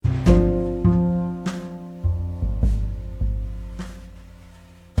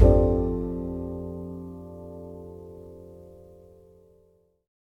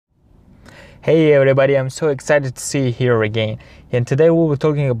Hey everybody, I'm so excited to see you here again. And today we'll be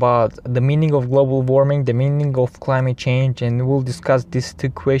talking about the meaning of global warming, the meaning of climate change, and we'll discuss these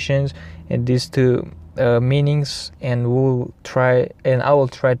two questions and these two meanings, and I will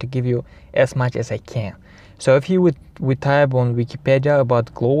try to give you as much as I can. So if you would type on Wikipedia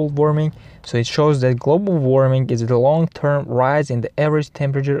about global warming, so it shows that global warming is the long-term rise in the average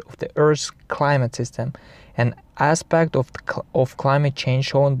temperature of the Earth's climate system, an aspect of climate change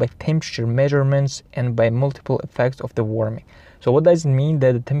shown by temperature measurements and by multiple effects of the warming. So what does it mean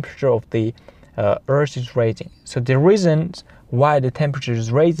that the temperature of the Earth is rising? So the reasons why the temperature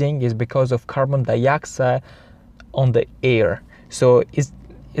is rising is because of carbon dioxide on the air. So it's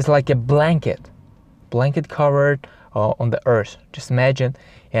like a blanket covered on the Earth. Just imagine,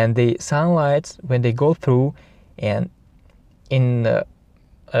 and the sunlight when they go through, and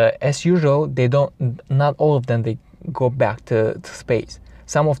as usual, not all of them they go back to space.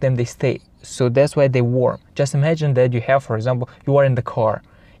 Some of them they stay. So that's why they warm. Just imagine that you have, for example, you are in the car,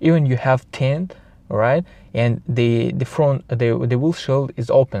 even you have tint, right? And the front, the windshield is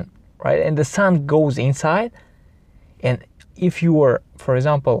open, right? And the sun goes inside. And if you are, for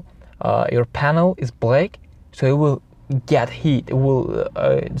example, your panel is black, so it will get heat. It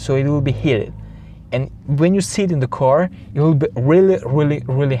will be heated. And when you sit in the car, it will be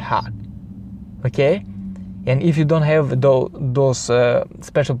really hot. Okay, and if you don't have those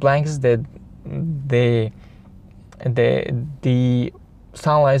special blankets that the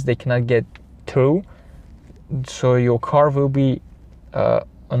sunlight they cannot get through, so your car will be a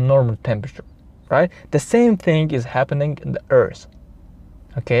normal temperature, right? The same thing is happening in the Earth.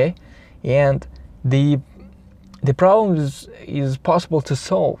 Okay, and the problem is possible to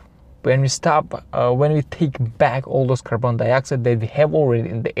solve when we take back all those carbon dioxide that we have already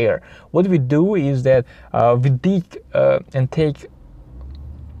in the air. What we do is that we dig and take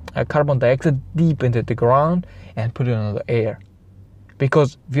carbon dioxide deep into the ground and put it in the air,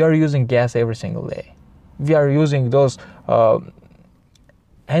 because we are using gas every single day. We are using those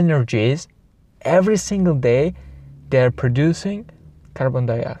energies every single day. They are producing carbon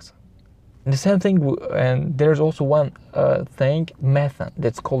dioxide. And the same thing, and there's also one thing, methane.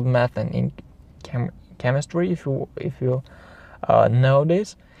 That's called methane in chemistry. If you know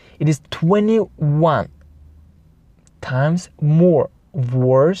this, it is 21 times more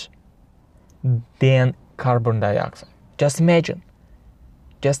worse than carbon dioxide. Just imagine.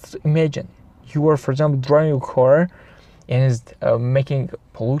 You are, for example, driving your car, and it's making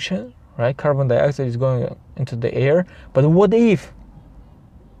pollution, right? Carbon dioxide is going into the air. But what if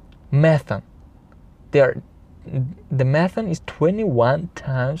methane? The methane is 21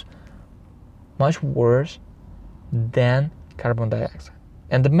 times much worse than carbon dioxide.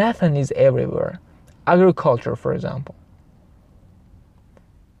 And the methane is everywhere. Agriculture, for example.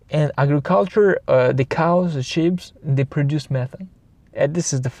 And agriculture, the cows, the sheep, they produce methane. And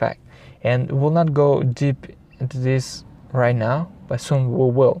this is the fact. And we'll not go deep into this right now, but soon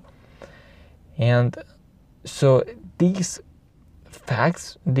we will. And so these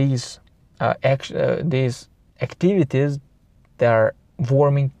facts, these activities, they are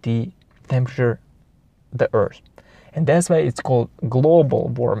warming the temperature of the Earth, and that's why it's called global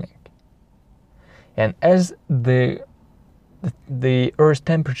warming. And as the Earth's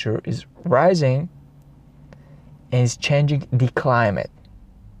temperature is rising and is changing the climate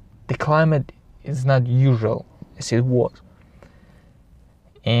is not usual as it was.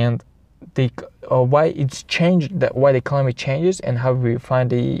 And why it's changed, why the climate changes and how we find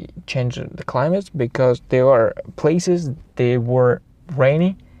the change of the climates, because there are places they were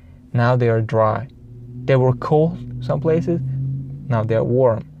rainy, now they are dry. They were cold some places, now they are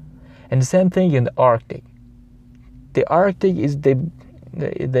warm. And the same thing in the Arctic. The Arctic is the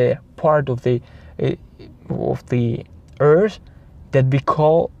part of the Earth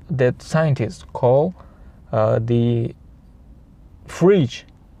that scientists call the fridge,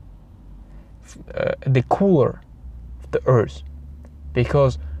 the cooler of the Earth,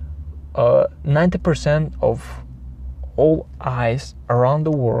 because 90% of all ice around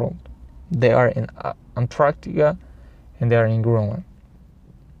the world, they are in Antarctica and they are in Greenland.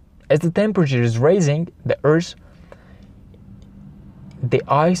 As the temperature is rising, the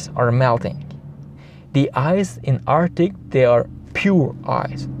ice are melting. The ice in Arctic, they are pure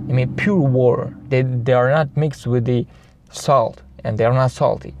ice. I mean pure water. They are not mixed with the salt, and they are not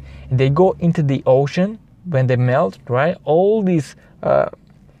salty. And they go into the ocean when they melt, right? All this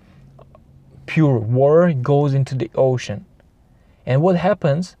pure water goes into the ocean. And what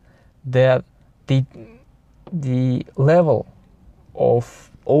happens, that the level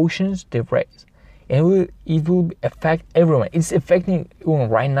of oceans, they rise. and it will affect everyone. It's affecting even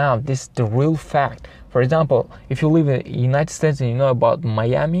right now. This is the real fact. For example, if you live in the United States and you know about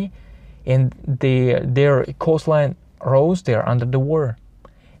Miami, and their coastline roads, they are under the water,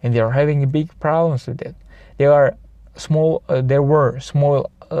 and they are having big problems with it. There were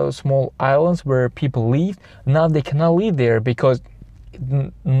small islands where people lived. Now they cannot live there because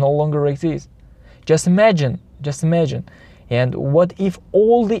it no longer exists. Just imagine. And what if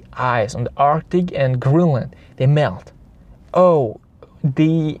all the ice on the Arctic and Greenland, they melt? Oh,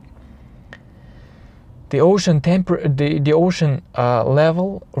 the ocean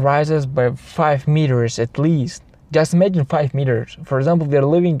level rises by 5 meters at least. Just imagine 5 meters. For example,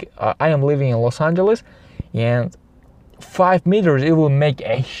 I am living in Los Angeles, and 5 meters, it will make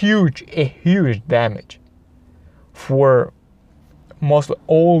a huge damage for mostly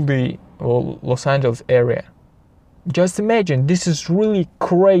all the Los Angeles area. Just imagine, this is really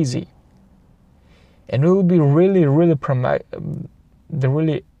crazy, and it will be really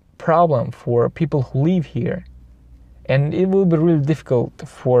problem for people who live here, and it will be really difficult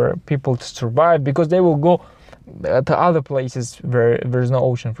for people to survive because they will go to other places where there's no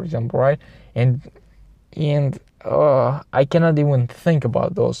ocean, for example, right? And I cannot even think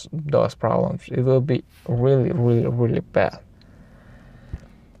about those problems. It will be really bad.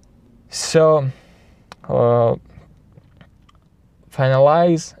 So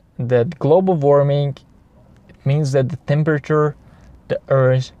finalize that global warming, it means that the temperature, the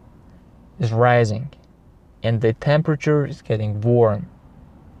earth is rising, and the temperature is getting warm,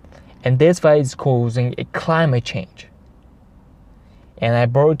 and that's why it's causing a climate change. And I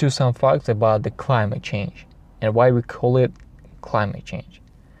brought you some facts about the climate change and why we call it climate change.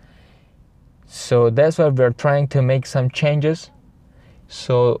 So that's why we're trying to make some changes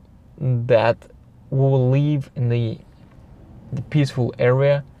so that we will live in the peaceful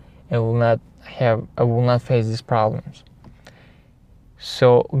area and I will not face these problems.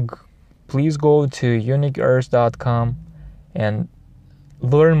 So please go to uniqueearth.com and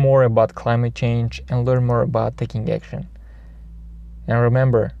learn more about climate change and learn more about taking action. And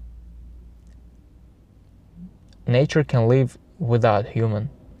remember, nature can live without human,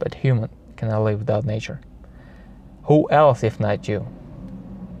 but human cannot live without nature. Who else if not you?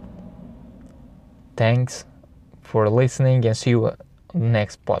 Thanks for listening, and see you on the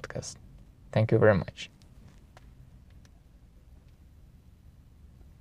next podcast. Thank you very much.